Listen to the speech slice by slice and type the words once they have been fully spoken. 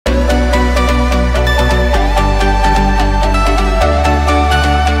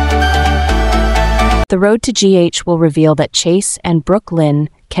The road to GH will reveal that Chase and Brooke Lynn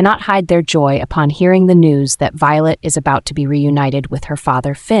cannot hide their joy upon hearing the news that Violet is about to be reunited with her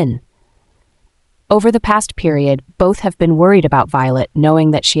father, Finn. Over the past period, both have been worried about Violet,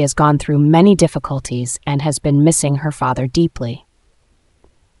 knowing that she has gone through many difficulties and has been missing her father deeply.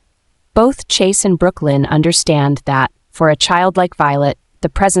 Both Chase and Brooke Lynn understand that, for a child like Violet, the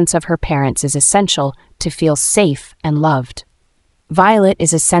presence of her parents is essential to feel safe and loved. Violet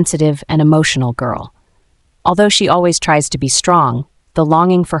is a sensitive and emotional girl. Although she always tries to be strong, the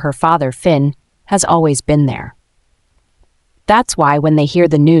longing for her father, Finn, has always been there. That's why when they hear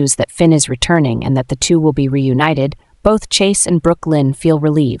the news that Finn is returning and that the two will be reunited, both Chase and Brooke Lynn feel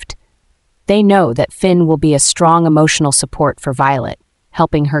relieved. They know that Finn will be a strong emotional support for Violet,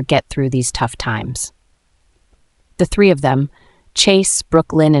 helping her get through these tough times. The three of them, Chase,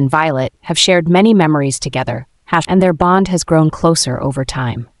 Brooke Lynn, and Violet, have shared many memories together, and their bond has grown closer over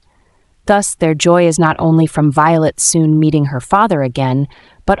time. Thus, their joy is not only from Violet soon meeting her father again,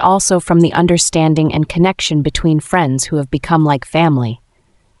 but also from the understanding and connection between friends who have become like family.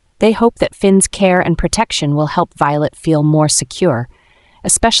 They hope that Finn's care and protection will help Violet feel more secure,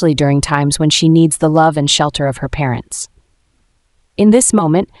 especially during times when she needs the love and shelter of her parents. In this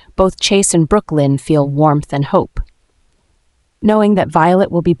moment, both Chase and Brooke Lynn feel warmth and hope, knowing that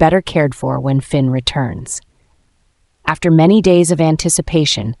Violet will be better cared for when Finn returns. After many days of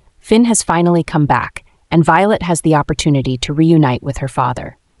anticipation, Finn has finally come back, and Violet has the opportunity to reunite with her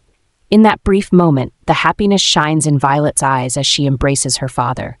father. In that brief moment, the happiness shines in Violet's eyes as she embraces her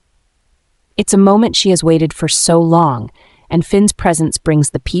father. It's a moment she has waited for so long, and Finn's presence brings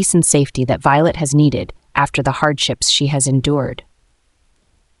the peace and safety that Violet has needed after the hardships she has endured.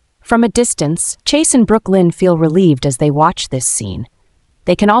 From a distance, Chase and Brooke Lynn feel relieved as they watch this scene.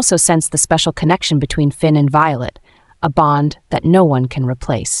 They can also sense the special connection between Finn and Violet, a bond that no one can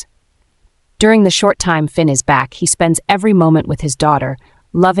replace. During the short time Finn is back, he spends every moment with his daughter,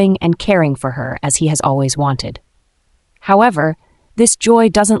 loving and caring for her as he has always wanted. However, this joy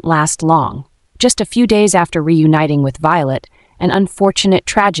doesn't last long. Just a few days after reuniting with Violet, an unfortunate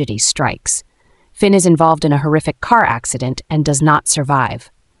tragedy strikes. Finn is involved in a horrific car accident and does not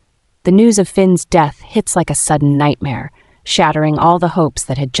survive. The news of Finn's death hits like a sudden nightmare, shattering all the hopes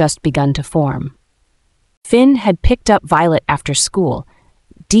that had just begun to form. Finn had picked up Violet after school,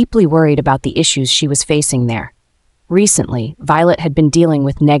 deeply worried about the issues she was facing there. Recently, Violet had been dealing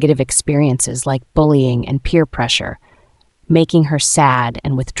with negative experiences like bullying and peer pressure, making her sad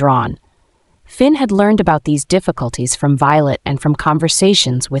and withdrawn. Finn had learned about these difficulties from Violet and from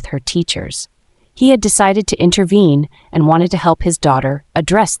conversations with her teachers. He had decided to intervene and wanted to help his daughter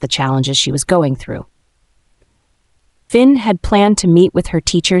address the challenges she was going through. Finn had planned to meet with her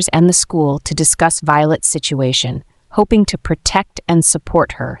teachers and the school to discuss Violet's situation, hoping to protect and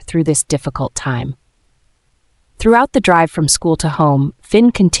support her through this difficult time. Throughout the drive from school to home,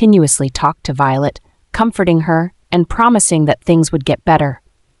 Finn continuously talked to Violet, comforting her and promising that things would get better.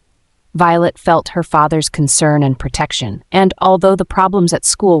 Violet felt her father's concern and protection, and although the problems at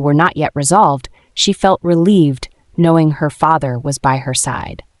school were not yet resolved, she felt relieved knowing her father was by her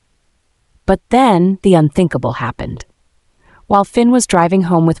side. But then the unthinkable happened. While Finn was driving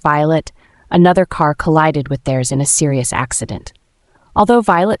home with Violet, another car collided with theirs in a serious accident. Although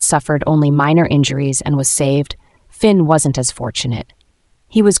Violet suffered only minor injuries and was saved, Finn wasn't as fortunate.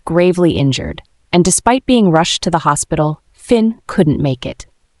 He was gravely injured, and despite being rushed to the hospital, Finn couldn't make it.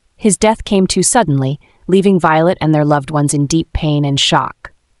 His death came too suddenly, leaving Violet and their loved ones in deep pain and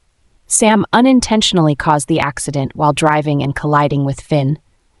shock. Sam unintentionally caused the accident while driving and colliding with Finn,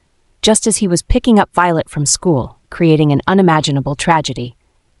 just as he was picking up Violet from school, creating an unimaginable tragedy.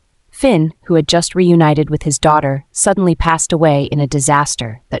 Finn, who had just reunited with his daughter, suddenly passed away in a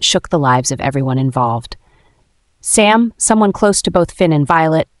disaster that shook the lives of everyone involved. Sam, someone close to both Finn and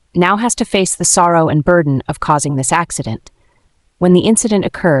Violet, now has to face the sorrow and burden of causing this accident. When the incident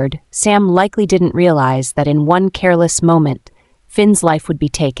occurred, Sam likely didn't realize that in one careless moment, Finn's life would be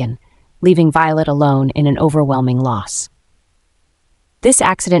taken, leaving Violet alone in an overwhelming loss. This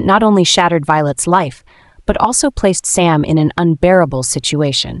accident not only shattered Violet's life, but also placed Sam in an unbearable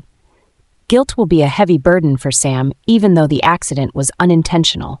situation. Guilt will be a heavy burden for Sam, even though the accident was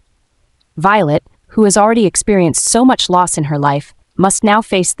unintentional. Violet, who has already experienced so much loss in her life, must now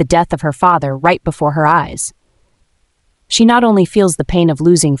face the death of her father right before her eyes. She not only feels the pain of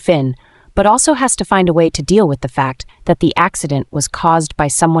losing Finn, but also has to find a way to deal with the fact that the accident was caused by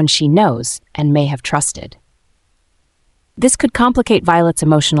someone she knows and may have trusted. This could complicate Violet's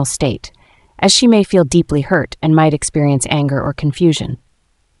emotional state, as she may feel deeply hurt and might experience anger or confusion.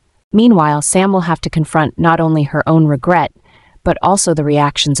 Meanwhile, Sam will have to confront not only her own regret, but also the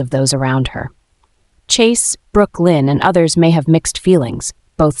reactions of those around her. Chase, Brooke Lynn, and others may have mixed feelings,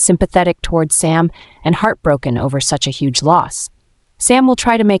 both sympathetic towards Sam and heartbroken over such a huge loss. Sam will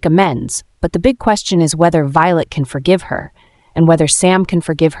try to make amends, but the big question is whether Violet can forgive her, and whether Sam can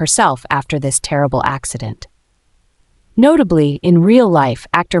forgive herself after this terrible accident. Notably, in real life,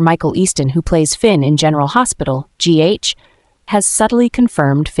 actor Michael Easton, who plays Finn in General Hospital, GH, has subtly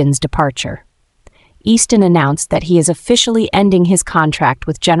confirmed Finn's departure. Easton announced that he is officially ending his contract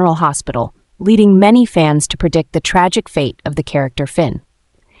with General Hospital, leading many fans to predict the tragic fate of the character Finn.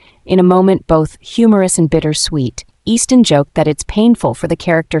 In a moment both humorous and bittersweet, Easton joked that it's painful for the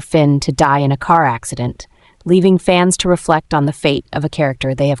character Finn to die in a car accident, leaving fans to reflect on the fate of a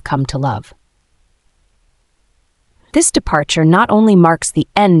character they have come to love. This departure not only marks the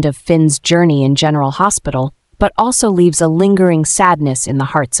end of Finn's journey in General Hospital, but also leaves a lingering sadness in the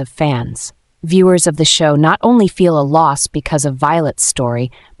hearts of fans. Viewers of the show not only feel a loss because of Violet's story,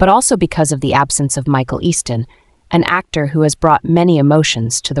 but also because of the absence of Michael Easton, an actor who has brought many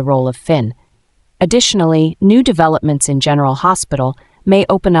emotions to the role of Finn. Additionally, new developments in General Hospital may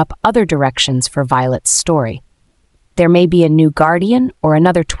open up other directions for Violet's story. There may be a new guardian or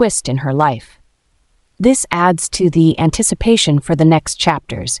another twist in her life. This adds to the anticipation for the next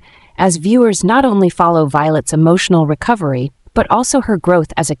chapters, as viewers not only follow Violet's emotional recovery, but also her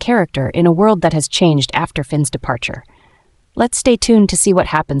growth as a character in a world that has changed after Finn's departure. Let's stay tuned to see what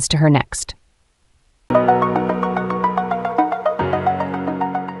happens to her next.